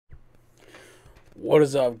What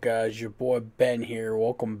is up, guys? Your boy Ben here.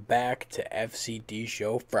 Welcome back to FCD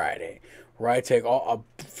Show Friday, where I take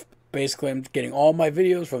basically I'm getting all my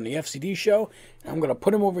videos from the FCD show, and I'm gonna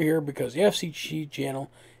put them over here because the FCD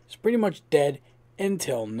channel is pretty much dead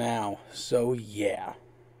until now. So yeah,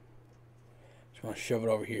 just want to shove it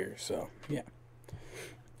over here. So yeah,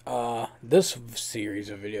 this series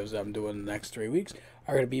of videos that I'm doing in the next 3 weeks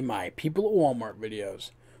are gonna be my people at Walmart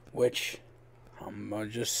videos, which I'm gonna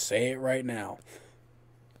just say it right now.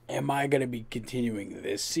 Am I going to be continuing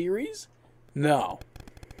this series? No.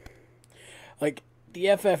 Like,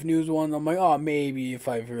 the FF News one, I'm like, oh, maybe if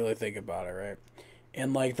I really think about it, right?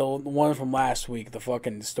 And, like, the one from last week, the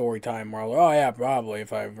fucking story time where I was like, oh, yeah, probably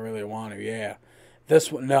if I really want to, yeah.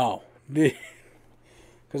 This one, no. Because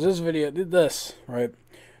this video, did this, right?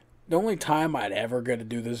 The only time I'd ever get to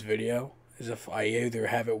do this video is if I either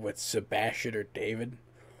have it with Sebastian or David.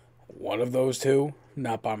 One of those two,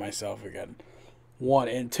 not by myself again. One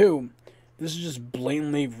and two, this is just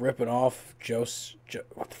blatantly ripping off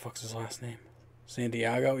what the fuck's his last name?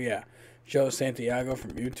 Santiago, yeah, Joe Santiago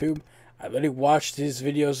from YouTube. I literally watched his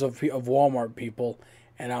videos of Walmart people,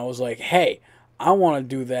 and I was like, hey, I want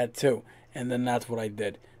to do that too, and then that's what I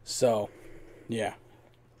did. So, yeah,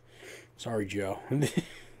 sorry, Joe.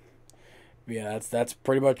 Yeah, that's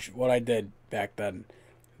pretty much what I did back then,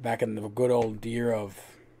 back in the good old year of.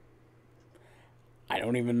 I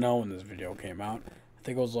don't even know when this video came out. I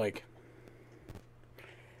think it was like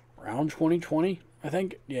around 2020. I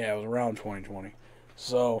think, yeah, it was around 2020.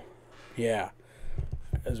 So, yeah,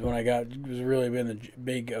 is when I was really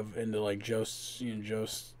big of into like Joe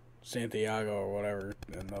Santiago or whatever,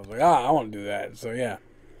 and I was like, I want to do that. So yeah,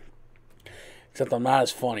 except I'm not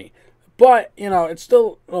as funny, but it's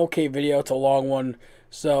still an okay video. It's a long one,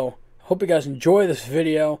 so hope you guys enjoy this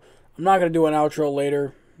video. I'm not gonna do an outro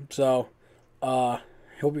later, so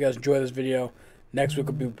hope you guys enjoy this video. Next week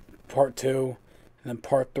will be part 2, and then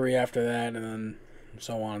part 3 after that, and then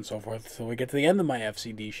so on and so forth. So we get to the end of my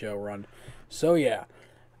FCD show run. So yeah,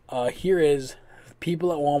 here is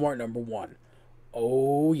people at Walmart number 1.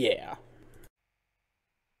 Oh yeah.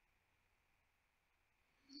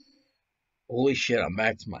 Holy shit, I'm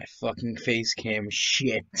back to my fucking face cam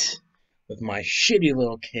shit. With my shitty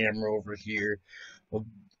little camera over here. And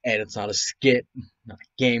it's not a skit, not a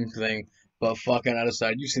game thing, but fucking I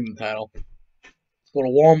decided, you've seen the title. Let's go to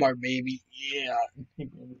Walmart, baby. Yeah.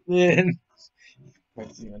 I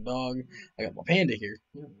see my dog. I got my panda here.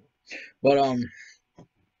 But, I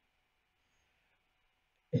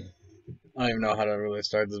don't even know how to really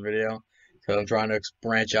start this video. Because I'm trying to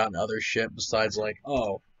branch out into other shit besides, like,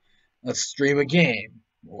 oh, let's stream a game.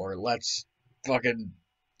 Or let's fucking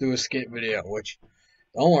do a skit video, which,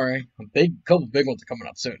 don't worry, couple big ones are coming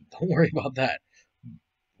up soon. Don't worry about that.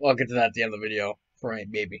 I'll get to that at the end of the video. Right,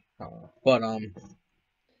 maybe. But,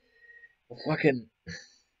 fucking,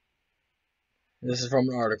 this is from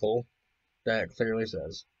an article that clearly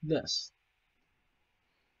says this.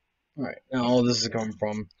 Alright, now all this is coming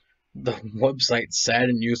from the website Sad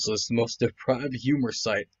and Useless, the most deprived humor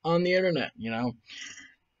site on the internet,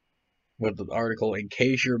 with the article, in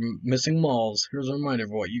case you're missing malls, here's a reminder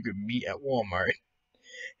of what you could meet at Walmart.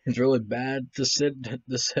 It's really bad to sit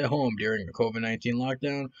home during a COVID-19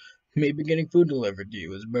 lockdown. Maybe getting food delivered to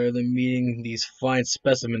you is better than meeting these fine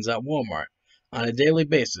specimens at Walmart on a daily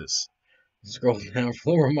basis. Scroll down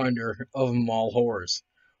for a reminder of mall horrors.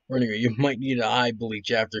 Warning you, you might need an eye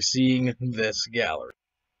bleach after seeing this gallery.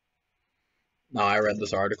 Now, I read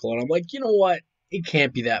this article and I'm like, you know what? It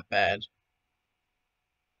can't be that bad.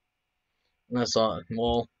 And I saw,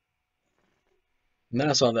 well, and then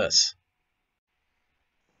I saw this.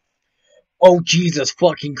 Oh, Jesus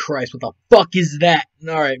fucking Christ, what the fuck is that?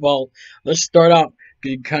 Alright, well, let's start out.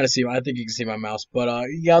 You can kind of see, I think you can see my mouse, but,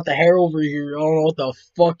 you got the hair over here. I don't know what the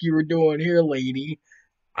fuck you were doing here, lady.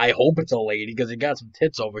 I hope it's a lady, because it got some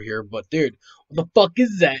tits over here, but dude, what the fuck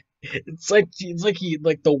is that? It's like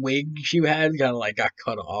the wig she had kind of like got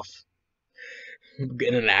cut off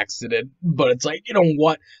in an accident, but it's like, you know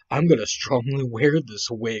what? I'm gonna strongly wear this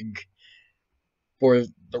wig for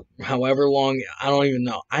however long. I don't even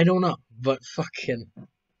know. I don't know, but fucking,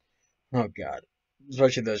 oh god,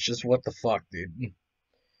 especially this. Just what the fuck, dude.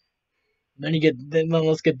 Then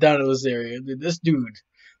let's get down to this area. Dude, this dude,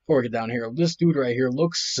 before we get down here, this dude right here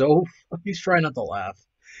looks so. He's trying not to laugh.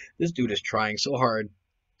 This dude is trying so hard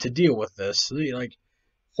to deal with this. Like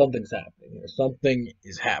something's happening, or something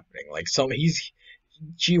is happening. Like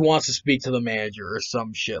she wants to speak to the manager or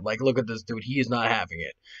some shit. Like, look at this dude. He is not having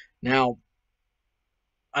it. Now,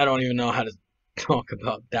 I don't even know how to talk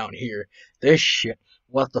about down here. This shit.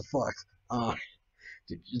 What the fuck?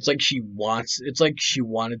 It's like she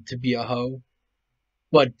wanted to be a hoe.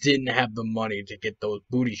 but didn't have the money to get those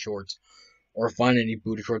booty shorts or find any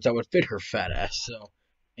booty shorts that would fit her fat ass. So,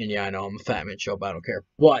 and yeah, I know I'm a fat man show, but I don't care.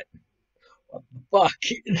 But fuck,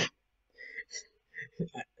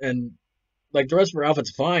 and like the rest of her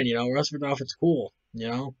outfit's fine, you know. The rest of her outfit's cool, you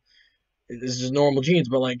know. It's just normal jeans,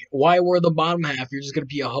 but like, why wear the bottom half? You're just gonna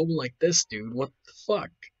be a hoe like this, dude. What the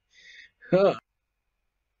fuck? Huh.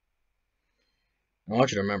 I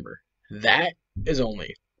want you to remember that is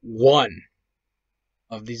only one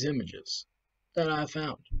of these images that I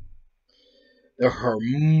found. There are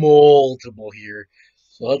multiple here.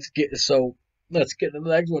 So let's get to the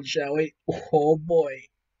next one, shall we? Oh boy.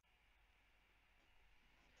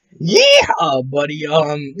 Yeah, buddy.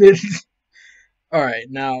 All right,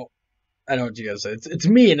 now I know what you guys say. It's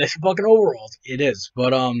me in this fucking overalls. It is,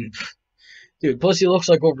 but dude. Plus, he looks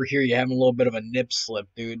like over here you having a little bit of a nip slip,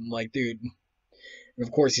 dude. Like, dude. And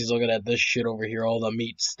of course, he's looking at this shit over here, all the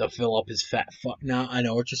meats to fill up his fat fuck. Now I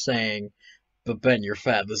know what you're saying, but Ben, you're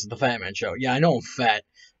fat. This is the Fat Man Show. Yeah, I know I'm fat,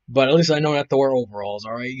 but at least I know not to wear overalls.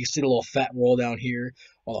 All right, you see the little fat roll down here,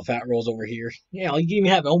 all the fat rolls over here. Yeah, you even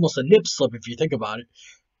have almost a nip slip if you think about it.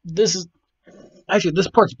 This is actually this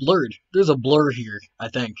part's blurred. There's a blur here, I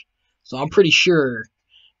think. So I'm pretty sure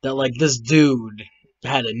that like this dude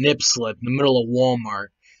had a nip slip in the middle of Walmart.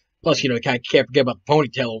 Plus, you know, can't forget about the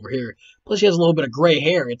ponytail over here. Plus, he has a little bit of gray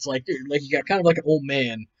hair. It's like, dude, like you got kind of like an old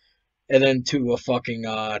man, and then to a fucking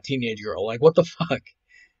teenage girl. Like, what the fuck?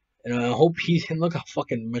 And I hope he and look how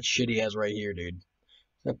fucking much shit he has right here, dude. Is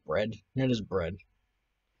that bread? That is bread.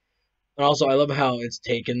 And also, I love how it's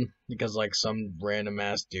taken because like some random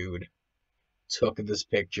ass dude took this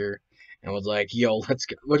picture and was like, "Yo, let's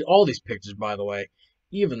get." Which all these pictures, by the way,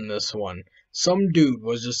 even this one, some dude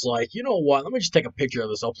was just like, "You know what? Let me just take a picture of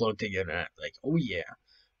this, upload it to the internet." Like, oh yeah.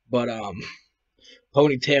 But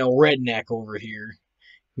ponytail redneck over here,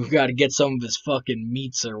 who've got to get some of his fucking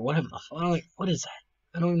meats or whatever the fuck. What is that?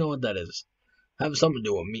 I don't even know what that is. Have something to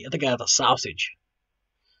do with meat. I think I have a sausage.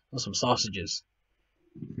 Or some sausages.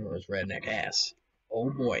 Or his redneck ass. Oh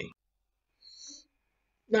boy.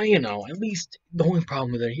 Now, you know, at least the only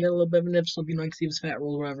problem with it, he had a little bit of a nip slip, you know, I can see his fat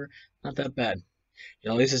roll or whatever. Not that bad. You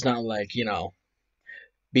know, at least it's not like, you know,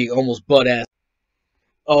 being almost butt ass.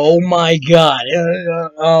 Oh my god.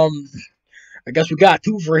 I guess we got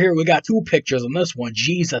two for here. We got two pictures on this one.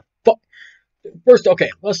 Jesus fuck. First, okay,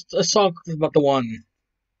 let's talk about the one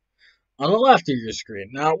on the left of your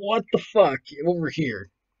screen. Now, what the fuck over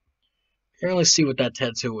here? I can't really see what that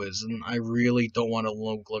tattoo is, and I really don't want to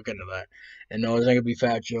look into that. And no, it's not gonna be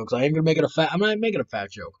fat jokes. I ain't gonna make it a fat. I'm not making a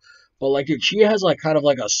fat joke, but like, dude, she has like kind of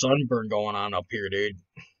like a sunburn going on up here, dude.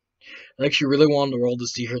 Like she really wanted the world to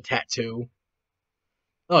see her tattoo.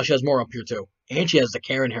 Oh, she has more up here too, and she has the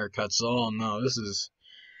Karen haircut. So, oh no, this is,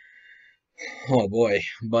 oh boy.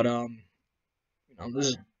 But you know, this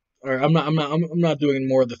is. Or I'm not doing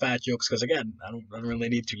more of the fat jokes because again, I don't really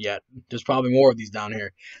need to yet. There's probably more of these down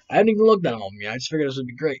here. I haven't even looked at them yet. I just figured this would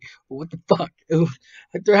be great. But what the fuck?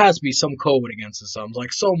 Like there has to be some code against this. Something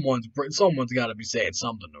like someone's got to be saying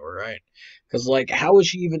something to her, right? Because like how is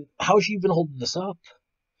she even holding this up?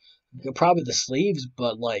 Probably the sleeves,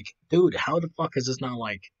 but like, dude, how the fuck is this not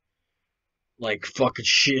like fucking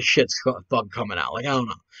shit's fucking coming out? Like I don't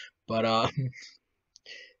know, but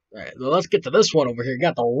Alright, well, let's get to this one over here.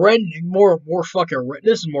 Got the redneck, more fucking red.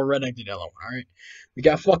 This is more redneck than the other one, alright? We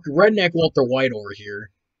got fucking redneck Walter White over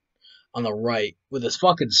here on the right with his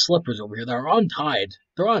fucking slippers over here. They're untied.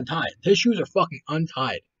 They're untied. His shoes are fucking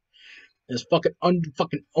untied. His fucking only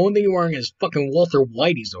thing he's wearing is fucking Walter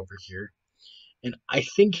Whitey's over here. And I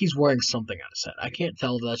think he's wearing something on his head. I can't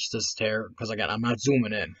tell if that's just hair, because again, I'm not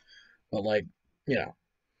zooming in. But like, you know.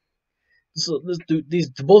 So this dude,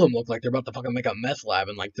 both of them look like they're about to fucking make a meth lab,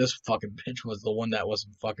 and like this fucking bitch was the one that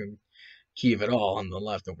wasn't fucking Kiev at all on the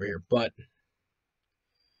left over here. But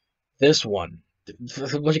this one,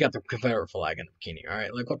 what you got the Confederate flag in the bikini? All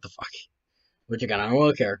right, like what the fuck? What you got? I don't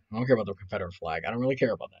really care. I don't care about the Confederate flag. I don't really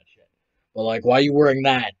care about that shit. But like, why are you wearing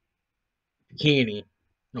that bikini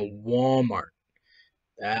in Walmart?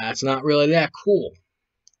 That's not really that cool.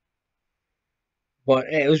 But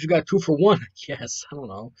hey, at least you got 2 for 1. Yes, I don't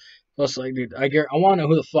know. Plus, like, dude, I want to know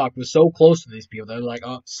who the fuck was so close to these people. They're like,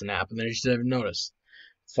 oh, snap, and they just didn't notice.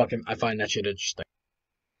 Fucking, I find that shit interesting.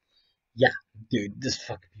 Yeah, dude, this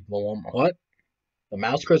fucking people want what? The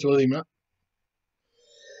mouse cursor wasn't even.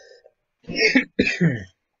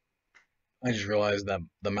 I just realized that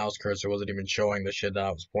the mouse cursor wasn't even showing the shit that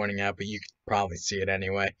I was pointing at, but you could probably see it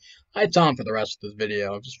anyway. I had time for the rest of this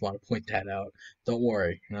video. I just want to point that out. Don't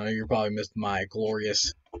worry, you know, you probably missed my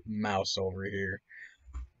glorious mouse over here.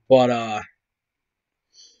 But, I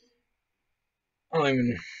don't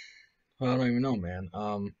even, I don't even know, man.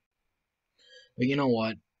 But you know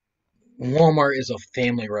what? Walmart is a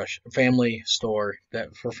family store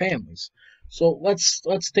that for families. So let's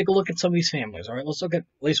take a look at some of these families. All right, let's look at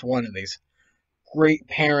least one of these great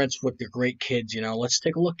parents with their great kids. Let's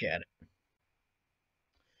take a look at it.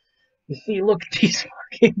 You see, look at these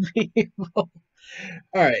fucking people. All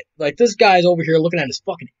right, like this guy's over here looking at his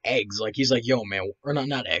fucking eggs. Like he's like, yo, man, or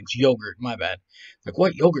not eggs, yogurt. My bad. Like,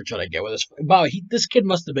 what yogurt should I get with this? Wow, this kid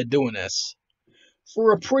must have been doing this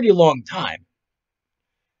for a pretty long time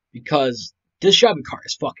because this shopping cart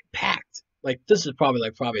is fucking packed. Like, this is probably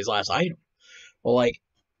his last item. Well, like,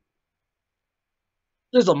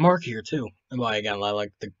 there's a mark here too. And well, again,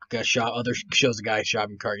 like the guy other shows the guy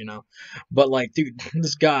shopping cart. But like, dude,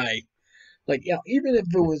 this guy, like, yeah, even if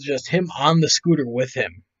it was just him on the scooter with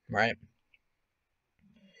him, right?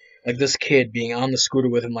 Like this kid being on the scooter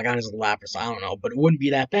with him, like on his lap or something, I don't know, but it wouldn't be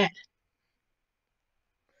that bad.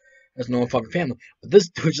 There's no fucking family. But this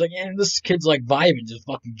dude's like, yeah, this kid's like vibing, just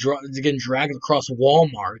fucking getting dragged across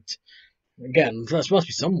Walmart. Again, there must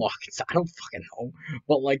be some walking. I don't fucking know.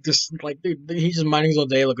 But like this, like dude, he's just minding his own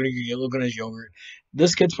day, looking at his yogurt.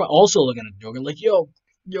 This kid's also looking at the yogurt, like,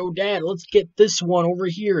 yo, dad, let's get this one over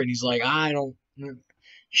here. And he's like, I don't,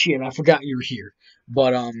 shit, I forgot you were here.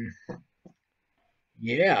 But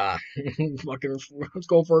yeah, fucking, let's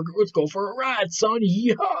go for a ride, son.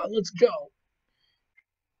 Yeah, let's go.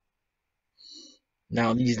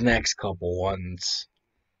 Now these next couple ones,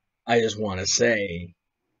 I just want to say,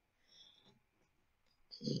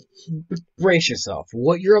 brace yourself.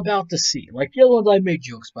 What you're about to see, like the other ones I made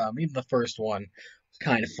jokes about, even the first one was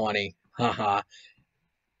kind of funny. Haha.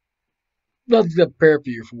 Nothing to prepare for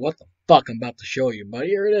you for what the fuck I'm about to show you, but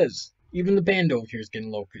here it is. Even the band over here is a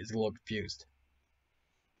little confused.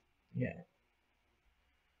 Yeah.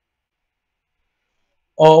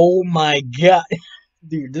 Oh my god,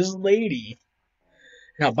 dude, this lady.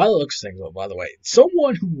 Now, by the looks of things, by the way,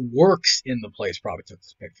 someone who works in the place probably took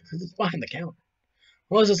this picture because it's behind the counter.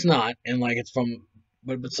 Unless it's not, and like it's from,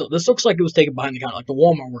 but so this looks like it was taken behind the counter, like the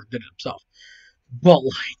Walmart worker did it himself. But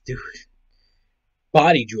like, dude,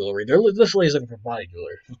 body jewelry. This lady's looking for body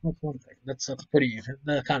jewelry. That's one thing. That's pretty.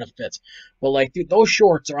 That kind of fits. But like, dude, those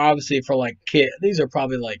shorts are obviously for like kid. These are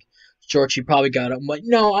probably like shorts she probably got. I'm like,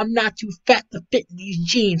 no, I'm not too fat to fit these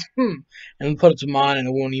jeans. And put them on, and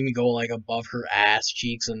it won't even go like above her ass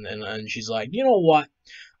cheeks. And she's like, you know what?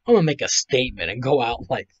 I'm gonna make a statement and go out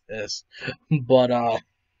like this. But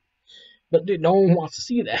dude, no one wants to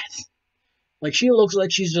see that. Like she looks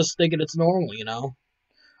like she's just thinking it's normal.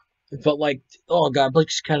 But like, oh god, but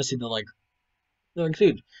you kind of see like,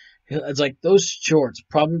 dude, it's like those shorts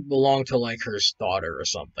probably belong to like her daughter or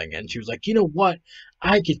something, and she was like, you know what,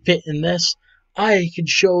 I could fit in this. I could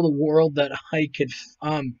show the world that I could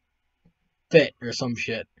fit or some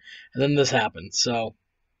shit. And then this happened. So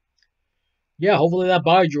yeah, hopefully that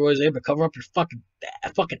body jewelry is able to cover up your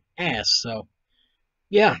fucking ass. So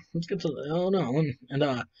yeah, let's get to oh no, and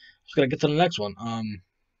just gonna get to the next one.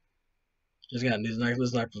 Just again, this next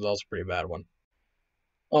result's a pretty bad one.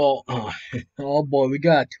 Oh, oh boy, we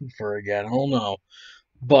got two for again. Oh no,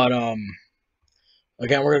 but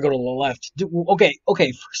again, we're gonna go to the left.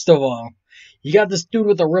 Okay. First of all, you got this dude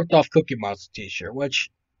with a ripped off Cookie Monster T-shirt,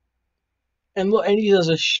 and look, and he has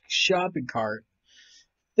a shopping cart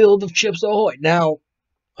filled with Chips Ahoy. Now,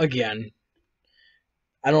 again,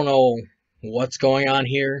 I don't know what's going on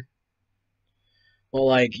here. Well,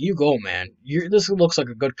 like, you go, man. This looks like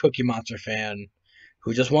a good Cookie Monster fan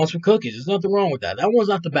who just wants some cookies. There's nothing wrong with that. That one's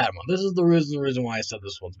not the bad one. This is the reason why I said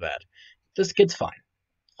this one's bad. This kid's fine.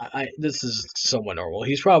 This is somewhat normal.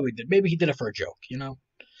 Maybe he did it for a joke.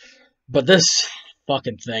 But this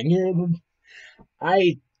fucking thing,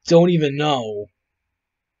 I don't even know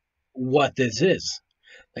what this is.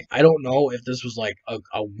 Like, I don't know if this was like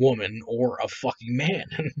a woman or a fucking man.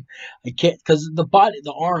 I can't, because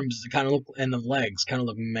the arms kind of look, and the legs kind of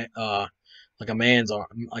look, like a man's arm,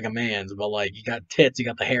 but like you got tits, you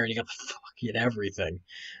got the hair, and you got the fucking everything.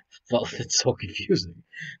 Well, it's so confusing.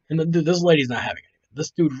 And this lady's not having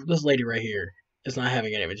it. This lady right here is not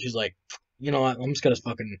having any of it. She's like, you know what? I'm just gonna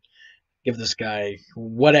fucking give this guy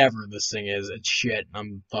whatever this thing is. It's shit.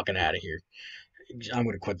 I'm fucking out of here. I'm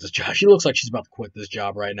gonna quit this job. She looks like she's about to quit this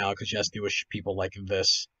job right now because she has to deal with people like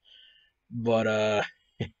this. But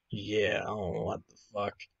yeah, I don't know what the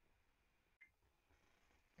fuck.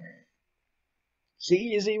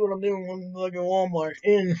 You see what I'm doing when I'm looking at Walmart,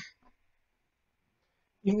 and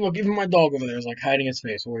even my dog over there is like hiding his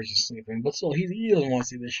face where he's just sleeping. But still, he doesn't want to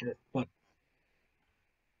see this shit. But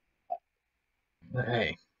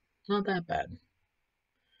hey, not that bad.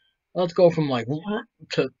 Let's go from like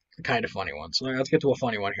to kind of funny one. So let's get to a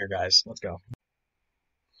funny one here, guys. Let's go.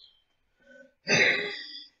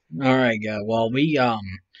 All right, well,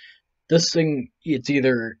 this thing, it's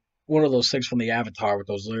either one of those things from the Avatar with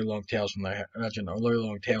those really long tails from their, not really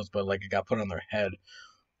long tails, but like it got put on their head,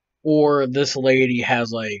 or this lady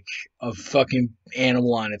has like a fucking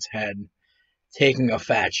animal on its head taking a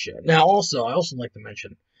fat shit. Now, also, I also like to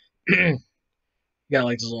mention, you got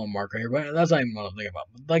like this little marker here, but that's not even what I'm thinking about.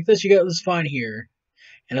 But like this, you got this fine here,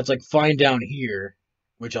 and it's like fine down here,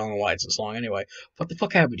 which I don't know why it's this long anyway. What the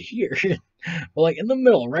fuck happened here? Well, like in the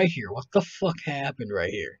middle, right here, what the fuck happened right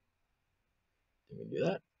here? Did we do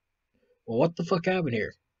that? Well, what the fuck happened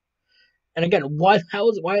here? And again, why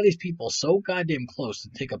are these people so goddamn close to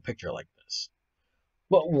take a picture like this?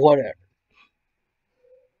 But whatever.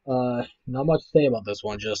 Not much to say about this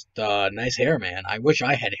one. Just nice hair, man. I wish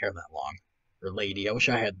I had hair that long, or lady. I wish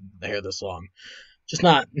I had the hair this long. Just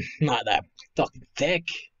not that fucking thick.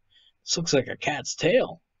 This looks like a cat's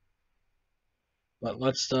tail. But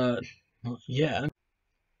let's yeah.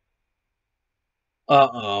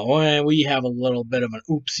 Uh-oh, we have a little bit of an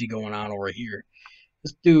oopsie going on over here.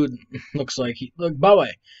 This dude looks like look, by the way,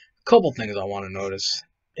 a couple things I want to notice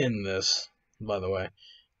in this, by the way.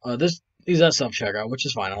 He's at self-checkout, which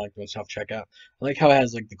is fine. I like doing self-checkout. I like how it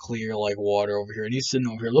has like the clear like water over here, and he's sitting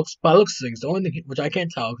over here. By looks of things, the only thing which I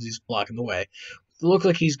can't tell because he's blocking the way. It looks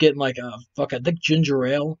like he's getting like a I think ginger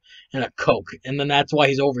ale and a Coke, and then that's why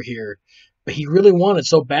he's over here. But he really wanted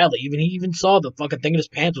so badly. He even saw the fucking thing in his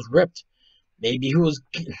pants was ripped. Maybe he was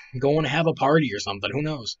going to have a party or something. Who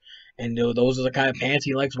knows? And those are the kind of pants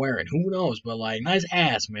he likes wearing. Who knows? But like, nice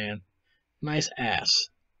ass, man. Nice ass.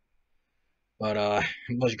 But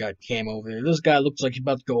bunch of guy came over here. This guy looks like he's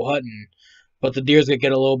about to go hunting, but the deer's gonna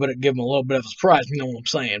give him a little bit of a surprise. You know what I'm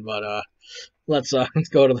saying? But let's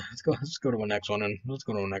go to the next one, and let's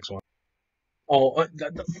go to the next one. Oh,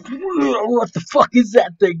 what the fuck is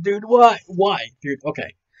that thing, dude? Why, dude?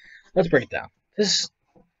 Okay, let's break it down. This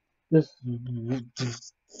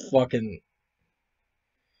fucking.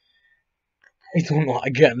 I don't know.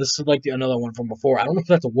 Again, this is like another one from before. I don't know if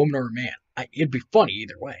that's a woman or a man. It'd be funny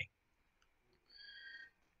either way.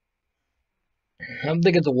 I'm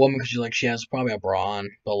thinking it's a woman because she has probably a bra on.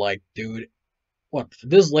 But like, dude, what?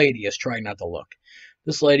 This lady is trying not to look.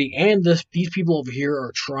 This lady and these people over here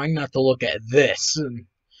are trying not to look at this. And,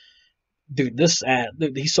 dude,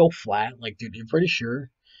 dude, he's so flat. Like, dude, you're pretty sure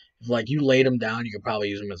if like you laid him down, you could probably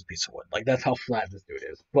use him as a piece of wood. Like that's how flat this dude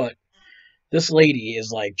is. But this lady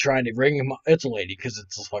is like trying to bring him up. It's a lady because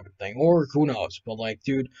it's a fucking thing, or who knows? But like,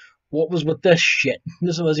 dude, what was with this shit?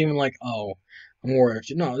 This wasn't even like, oh, I'm worried.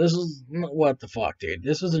 No, this is what the fuck, dude.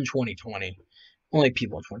 This was in 2020. Only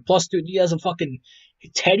people in 20. Plus, dude, he has a fucking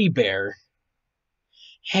teddy bear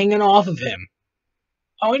hanging off of him.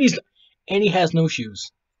 Oh, and he has no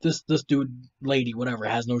shoes. This dude, lady, whatever,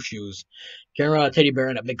 has no shoes. Carrying around a teddy bear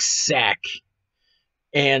in a big sack,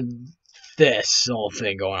 and this whole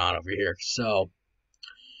thing going on over here. So,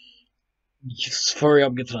 just hurry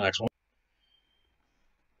up, get to the next one.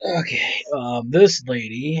 Okay, this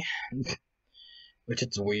lady, which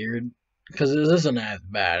it's weird because this isn't as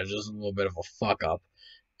bad. It's just a little bit of a fuck up.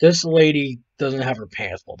 This lady doesn't have her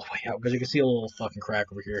pants pulled the way out because you can see a little fucking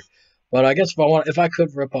crack over here. But I guess if I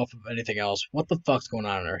could rip off of anything else, what the fuck's going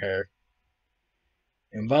on in her hair?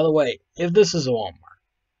 And by the way, if this is a Walmart,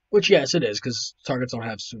 which yes it is, because Targets don't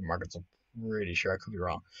have supermarkets, I'm pretty sure. I could be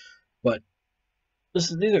wrong, but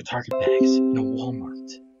these are Target bags in a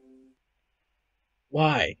Walmart.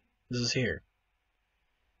 Why? This is here.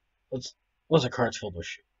 What's a cart's filled with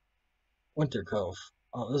shit? Winter Cove.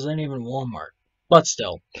 Oh, this ain't even Walmart. But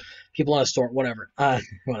still, people in a store, whatever.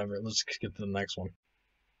 Whatever. Let's get to the next one.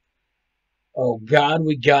 Oh God,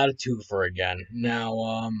 we got a twofer again.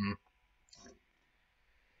 Now,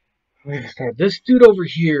 this dude over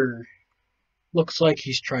here looks like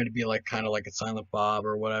he's trying to be like kind of like a Silent Bob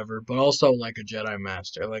or whatever, but also like a Jedi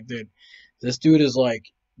Master. Like, dude, this dude is like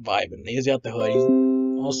vibing. He's got the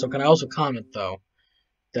hood. Can I also comment though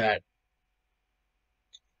that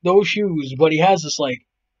those shoes, but he has this like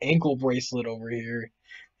ankle bracelet over here,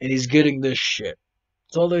 and he's getting this shit.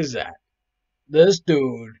 So there's that. This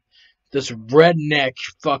dude, this redneck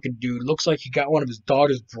fucking dude, looks like he got one of his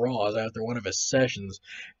daughter's bras after one of his sessions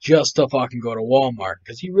just to fucking go to Walmart,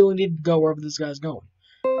 because he really needed to go wherever this guy's going.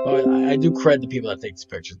 But I do credit the people that take these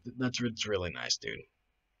pictures. It's really nice, dude.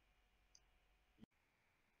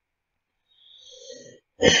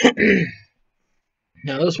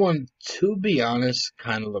 Now this one, to be honest,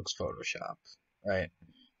 kind of looks photoshopped, right?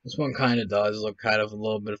 This one kind of does look kind of a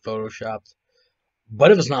little bit of photoshopped.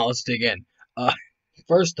 But if it's not, let's dig in.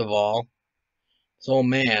 First of all, this old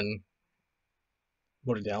man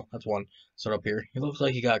Woody Dale, that's one. So up here, he looks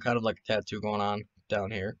like he got kind of like a tattoo going on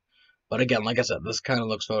down here. But again, like I said, this kind of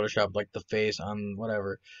looks photoshopped, like the face on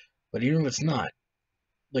whatever. But even if it's not,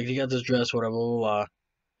 like he got this dress, whatever, blah, blah, blah,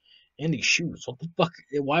 and these shoes. What the fuck?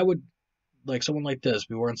 Why would like someone like this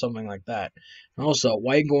be wearing something like that? And also,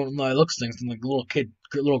 why you going? It looks things in like the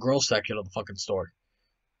little girl section of the fucking store.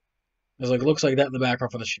 It's like it looks like that in the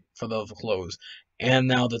background for the clothes, and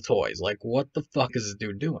now the toys. Like, what the fuck is this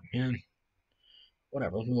dude doing? And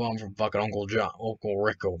whatever. Let's move on from fucking Uncle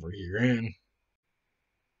Rick over here. And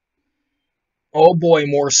oh boy,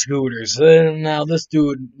 more scooters. And now this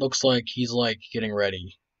dude looks like he's like getting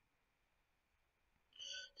ready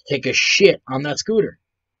to take a shit on that scooter.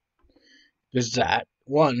 There's that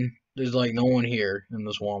one. There's like no one here in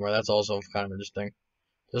this Walmart. That's also kind of interesting.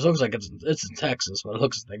 This looks like it's in Texas, but it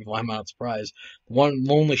looks like why am I not surprised? The one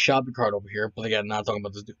lonely shopping cart over here, but again, not talking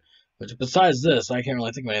about this dude. But besides this, I can't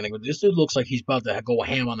really think of anything. But this dude looks like he's about to go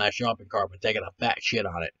ham on that shopping cart, but taking a fat shit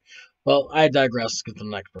on it. Well, I digress. Let's get to the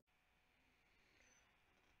next one.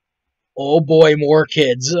 Oh boy, more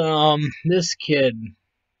kids. This kid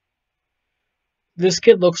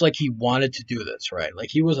looks like he wanted to do this, right?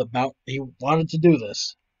 Like he wanted to do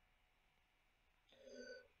this.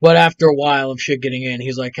 But after a while of shit getting in,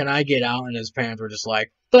 he's like, can I get out? And his parents were just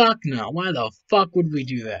like, fuck no. Why the fuck would we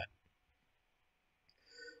do that?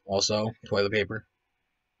 Also, toilet paper.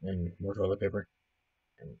 And more toilet paper.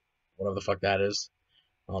 And whatever the fuck that is.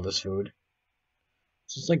 All this food.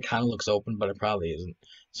 This like kind of looks open, but it probably isn't.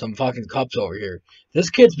 Some fucking cups over here. This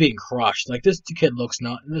kid's being crushed. Like, this kid does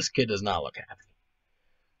not look happy.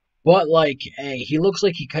 But, like, hey, he looks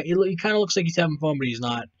like he kind of looks like he's having fun, but he's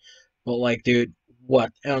not. But, like, dude,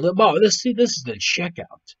 what? Oh, this is the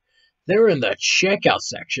checkout. They're in the checkout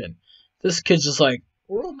section. This kid's just like,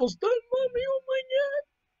 we're almost done, mommy. Oh my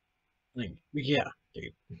god. Like, yeah,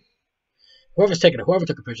 dude. Whoever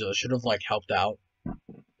took a picture of this should have like helped out,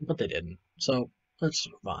 but they didn't. So let's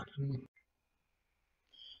move on.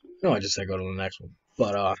 No, I just said go to the next one.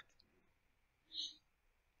 But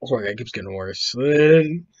sorry, it keeps getting worse.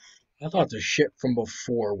 I thought the shit from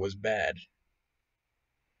before was bad.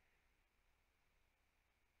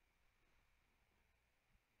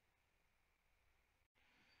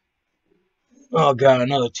 Oh god,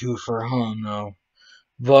 another twofer. Oh no.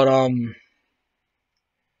 But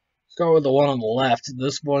start with the one on the left.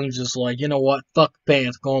 This one's just like, you know what? Fuck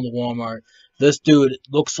pants. Going to Walmart. This dude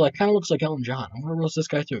kind of looks like Elton John. I wonder what's this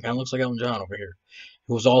guy too. Kind of looks like Elton John over here,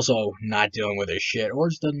 who's also not dealing with his shit or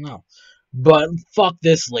just doesn't know. But fuck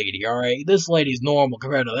this lady, all right? This lady's normal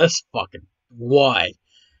compared to this fucking why?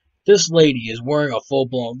 This lady is wearing a full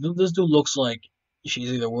blown. This dude looks like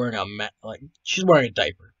she's either wearing she's wearing a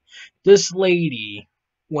diaper. This lady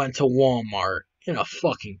went to Walmart in a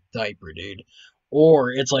fucking diaper, dude.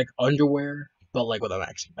 Or it's like underwear, but like with a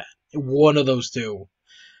maxi pad. One of those two.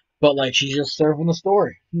 But like she's just serving the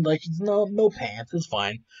story. Like no pants, it's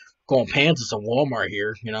fine. Going pants is a Walmart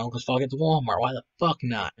here, you know, because fuck it's Walmart. Why the fuck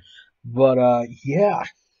not? But yeah.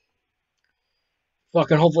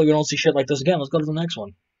 Fucking hopefully we don't see shit like this again. Let's go to the next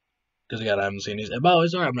one. Because again, I haven't seen these. But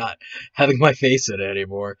sorry, I'm not having my face in it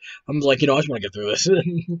anymore. I'm like, I just want to get through this.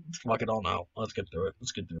 Fuck it all now. Let's get through it.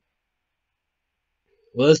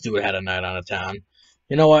 Well, this dude had a night on a town.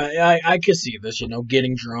 You know, I could see this,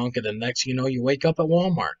 getting drunk, and then next you know, you wake up at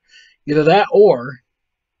Walmart. Either that, or,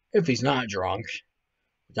 if he's not drunk,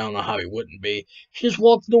 I don't know how he wouldn't be, he just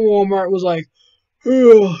walked to the Walmart and was like,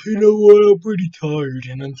 oh, you know what, I'm pretty tired,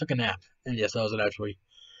 and then took a nap. And yes, that was it actually.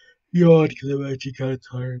 Yawned, because I'm actually kind of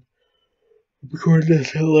tired. I'm recording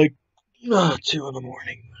this at like, 2 in the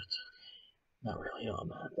morning, but not really, I'm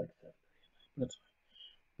not. That's fine.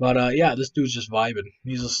 But, yeah, this dude's just vibing.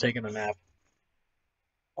 He's just taking a nap.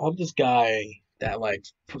 I hope this guy that, like,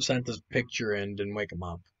 sent this picture in didn't wake him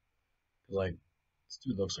up. Like, this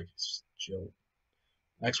dude looks like he's chill.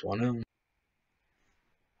 Next one.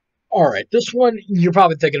 Alright, this one, you're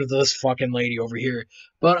probably thinking of this fucking lady over here.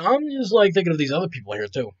 But I'm just, like, thinking of these other people here,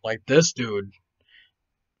 too. Like, this dude,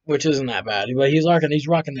 which isn't that bad. But he's rocking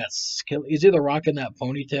that skill. He's either rocking that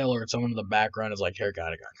ponytail or someone in the background is, like, hair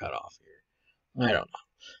kind of got cut off here. I don't know.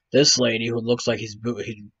 This lady who looks like she's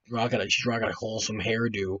rocking a wholesome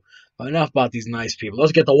hairdo. But enough about these nice people.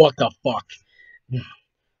 Let's get to what the fuck.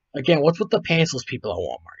 Again, what's with the pantsless people at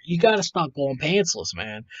Walmart? You gotta stop going pantsless,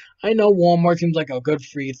 man. I know Walmart seems like a good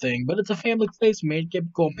free thing, but it's a family place, man. You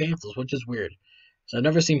can't go pantsless, which is weird. So I've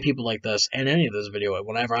never seen people like this in any of this video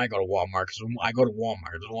whenever I go to Walmart, because I go to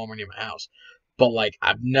Walmart. There's a Walmart near my house. But, like,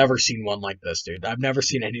 I've never seen one like this, dude. I've never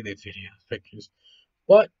seen any of these pictures.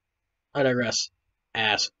 But, I digress.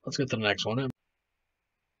 Ass. Let's get to the next one.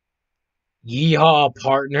 Yeehaw,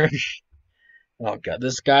 partner. Oh god,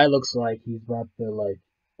 this guy looks like he's about to like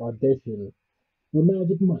audition for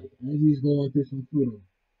Magic Mike as he's going through some food.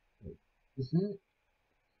 Is that?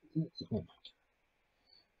 Oh my,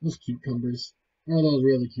 those cucumbers. Are those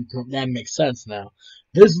really cucumbers? That makes sense now.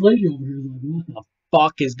 This lady over here is like, what the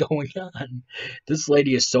fuck is going on? This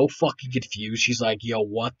lady is so fucking confused. She's like, yo,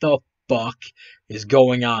 what the fuck is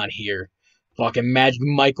going on here? Fucking Magic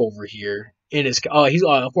Mike over here. In his, oh, he's,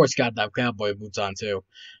 of course, got that cowboy boots on, too.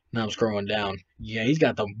 Now I'm scrolling down. Yeah, he's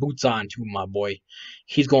got the boots on, too, my boy.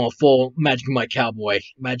 He's going full Magic Mike cowboy.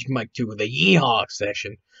 Magic Mike 2 with the yeehaw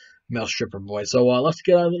session. Male stripper boy. So, let's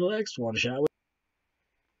get on to the next one, shall we?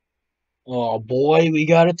 Oh boy, we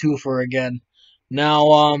got a twofer again. Now,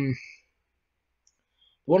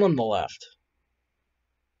 one on the left.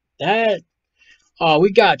 That, oh,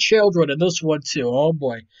 we got children in this one too. Oh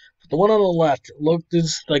boy, the one on the left looked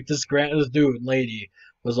this like this dude, lady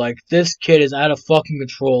was like, this kid is out of fucking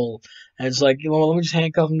control, and it's like, well, let me just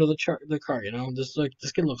handcuff him to the car, you know? This like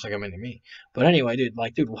this kid looks like a mini me. But anyway, dude,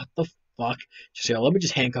 like, dude, what the fuck? Just let me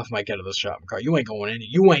just handcuff my kid to this shopping cart. You ain't going in.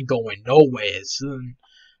 You ain't going nowhere, son.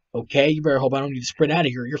 Okay, you better hope I don't need to sprint out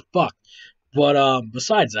of here. You're fucked. But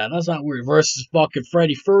besides that, that's not weird. Versus fucking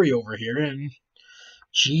Freddy Furry over here, and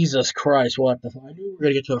Jesus Christ, what the? I knew we were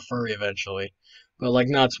gonna get to a furry eventually, but like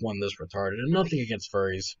not one this retarded. And nothing against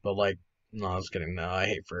furries, but like, no, I was kidding. No, I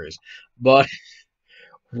hate furries. But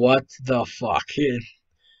what the fuck?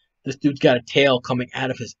 This dude's got a tail coming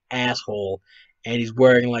out of his asshole, and he's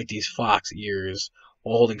wearing like these fox ears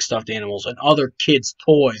while holding stuffed animals and other kids'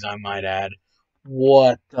 toys. I might add.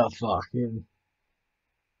 What the fuck? This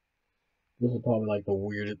is probably like the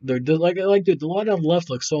weirdest. Like, dude, the one on the left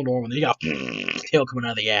looks so normal. Then you got tail coming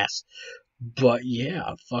out of the ass. But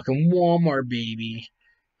yeah, fucking Walmart, baby.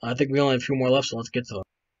 I think we only have a few more left, so let's get to them.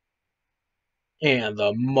 And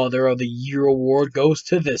the Mother of the Year award goes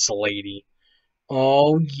to this lady.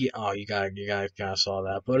 Oh yeah, oh you guys kind of saw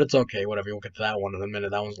that, but it's okay. Whatever, we'll get to that one in a minute.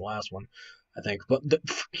 That one's the last one, I think. But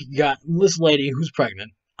you got this lady who's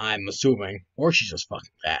pregnant. I'm assuming, or she's just fucking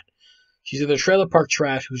fat. She's either trailer park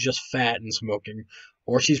trash who's just fat and smoking,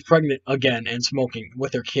 or she's pregnant again and smoking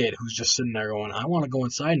with her kid who's just sitting there going, I want to go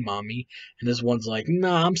inside, mommy. And this one's like,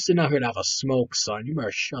 nah, I'm sitting out here to have a smoke, son. You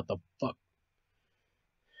better shut the fuck.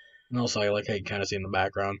 And also, I like how you kind of see in the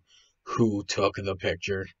background who took the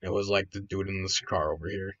picture. It was like the dude in this car over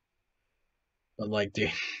here. But like,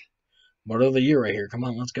 dude, Mother of the Year right here. Come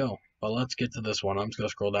on, let's go. But let's get to this one. I'm just going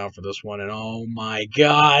to scroll down for this one. And oh my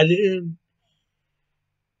god.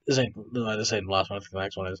 This ain't the last one. I think the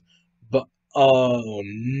next one is. But oh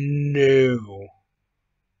no!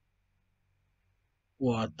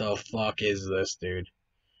 What the fuck is this, dude?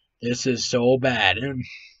 This is so bad.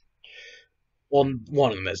 Well,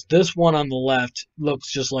 one of them is. This one on the left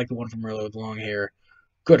looks just like the one from earlier with long hair.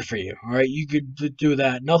 Good for you. All right, you could do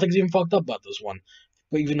that. Nothing's even fucked up about this one.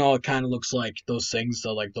 But even though it kind of looks like those things,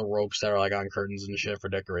 like the ropes that are like on curtains and shit for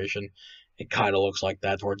decoration, it kind of looks like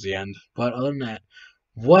that towards the end. But other than that.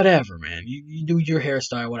 Whatever, man. You do your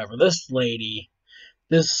hairstyle, whatever. This lady,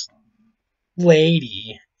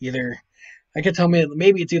 either I can tell me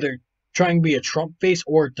maybe it's either trying to be a Trump face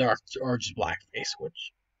or dark or just black face.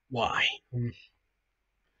 Which why?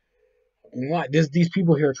 Why? These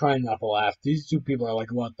people here are trying not to laugh. These two people are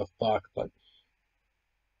like, what the fuck? But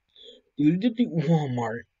dude,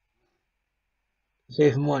 Walmart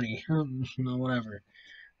save money. No, whatever.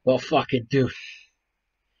 Well, fuck it, dude.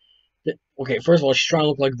 Okay, first of all, she's trying to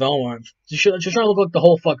look like Velma. She's trying to look like the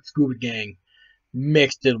whole fucking Scuba Gang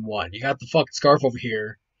mixed in one. You got the fucking scarf over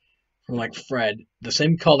here from like Fred, the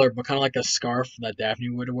same color but kind of like a scarf that Daphne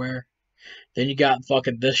would wear. Then you got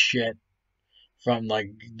fucking this shit from like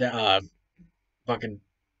fucking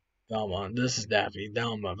Velma. This is Daphne,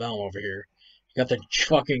 Velma over here. You got the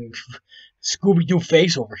fucking Scooby Doo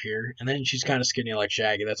face over here, and then she's kind of skinny like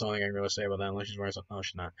Shaggy. That's the only thing I can really say about that, unless she's wearing something. No,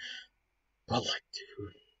 she's not. But like,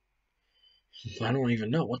 dude. I don't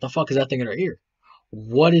even know. What the fuck is that thing in her ear?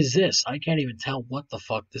 What is this? I can't even tell what the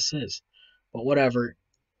fuck this is. But whatever.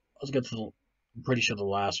 Let's get to I'm pretty sure the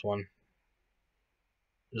last one.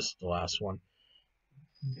 This is the last one.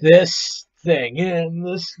 This thing and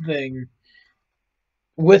this thing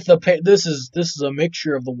with this is a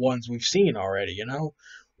mixture of the ones we've seen already, you know?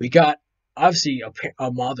 We got obviously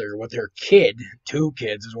a mother with her kid, two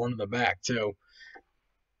kids, is one in the back too.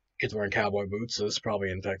 Kids wearing cowboy boots, so this is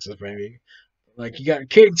probably in Texas maybe. Like, you got a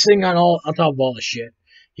kid sitting on top of all the shit.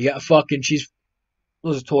 You got fucking,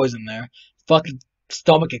 those toys in there. Fucking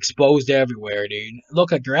stomach exposed everywhere, dude.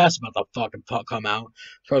 Look like your ass about to fucking come out.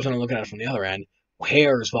 So I was looking at it from the other end.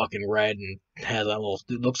 Hair is fucking red and has that little,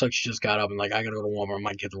 it looks like she just got up and like, I gotta go to Walmart and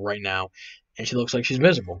my kids right now. And she looks like she's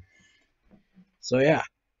miserable. So yeah.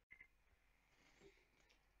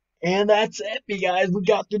 And that's it, you guys. We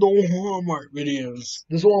got through the Walmart videos.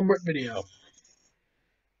 This Walmart video.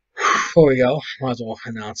 Before we go, might as well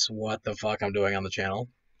announce what the fuck I'm doing on the channel.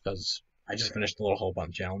 Because I just finished the Little Hope on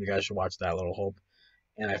the channel. You guys should watch that Little Hope.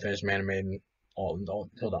 And I finished Man Maiden, all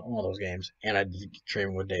those games. And I did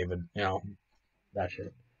streaming with David. You know, that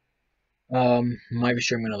shit. Might be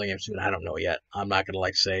streaming another game soon. I don't know yet. I'm not gonna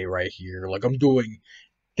like say right here, like I'm doing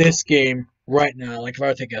this game right now. Like if I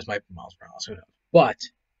were to guess, might be Miles Morales. Who knows? But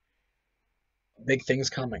big thing's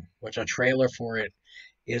coming, which a trailer for it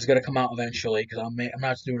is gonna come out eventually. Because I'm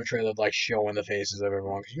not just doing a trailer like showing the faces of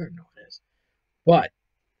everyone, because you already know what it is. But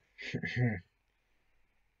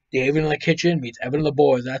David in the kitchen meets Evan and the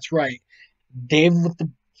boys. That's right. David with the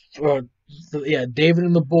David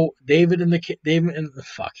and the David and the David and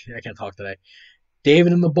fuck. I can't talk today.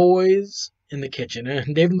 David and the boys in the kitchen.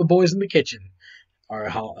 And David and the boys in the kitchen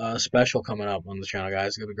are special coming up on the channel, guys.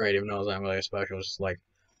 It's gonna be great, even though it's not really a special. It's just like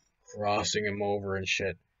crossing him over and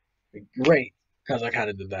shit. Great, because I kind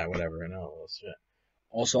of did that, whatever, and all this shit.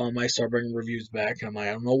 Also, I might start bringing reviews back, and I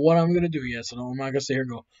don't know what I'm gonna do yet, so I'm not gonna sit here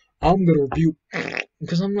and go, I'm gonna review,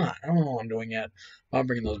 because I'm not. I don't know what I'm doing yet. I'm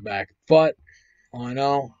bringing those back, but all I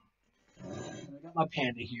know, I got my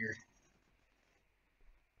panda here,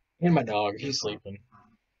 and my dog. He's sleeping.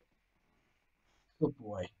 Good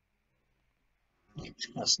boy.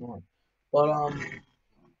 That's snoring. But hope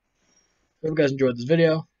you guys enjoyed this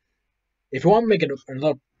video. If you want to make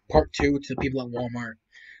another part 2 to the people at Walmart,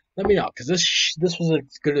 let me know, because this was a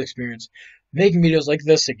good experience making videos like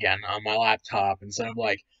this again on my laptop instead of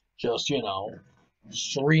like just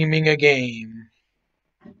streaming a game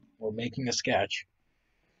or making a sketch.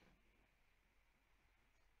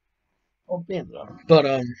 Oh man, but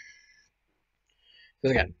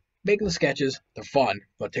because again, making the sketches, they're fun,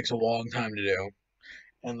 but it takes a long time to do,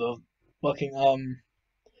 and the fucking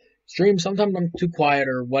stream, sometimes I'm too quiet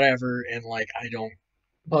or whatever, and like I don't.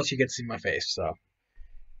 Plus, you get to see my face, so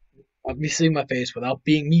I'll be seeing my face without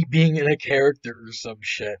me being in a character or some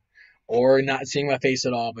shit, or not seeing my face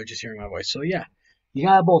at all, but just hearing my voice. So yeah, you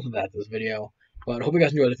got both of that this video. But I hope you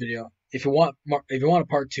guys enjoyed this video. If you want a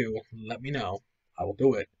part 2, let me know. I will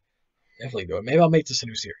do it. Definitely do it. Maybe I'll make this a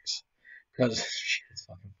new series because it's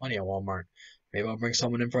fucking funny at Walmart. Maybe I'll bring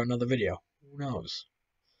someone in for another video. Who knows?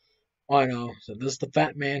 All I know. So this is the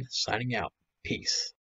Fat Man signing out. Peace.